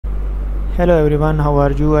Hello everyone, how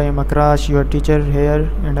are you? I am Akrash, your teacher here,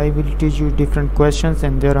 and I will teach you different questions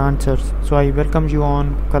and their answers. So I welcome you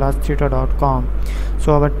on classtheta.com.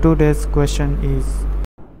 So our today's question is: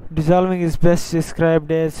 dissolving is best described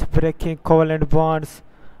as breaking covalent bonds,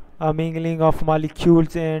 a mingling of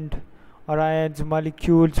molecules and or ions,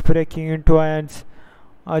 molecules breaking into ions,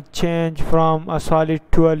 a change from a solid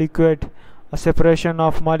to a liquid, a separation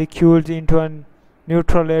of molecules into an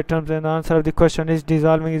neutral atoms. And the answer of the question is: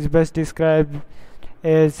 dissolving is best described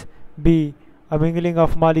as B, a mingling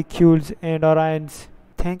of molecules and or ions.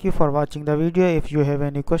 Thank you for watching the video. If you have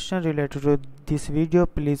any question related to this video,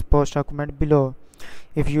 please post a comment below.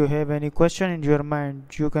 If you have any question in your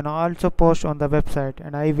mind, you can also post on the website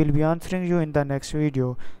and I will be answering you in the next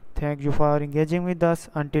video. Thank you for engaging with us.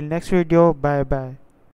 Until next video, bye bye.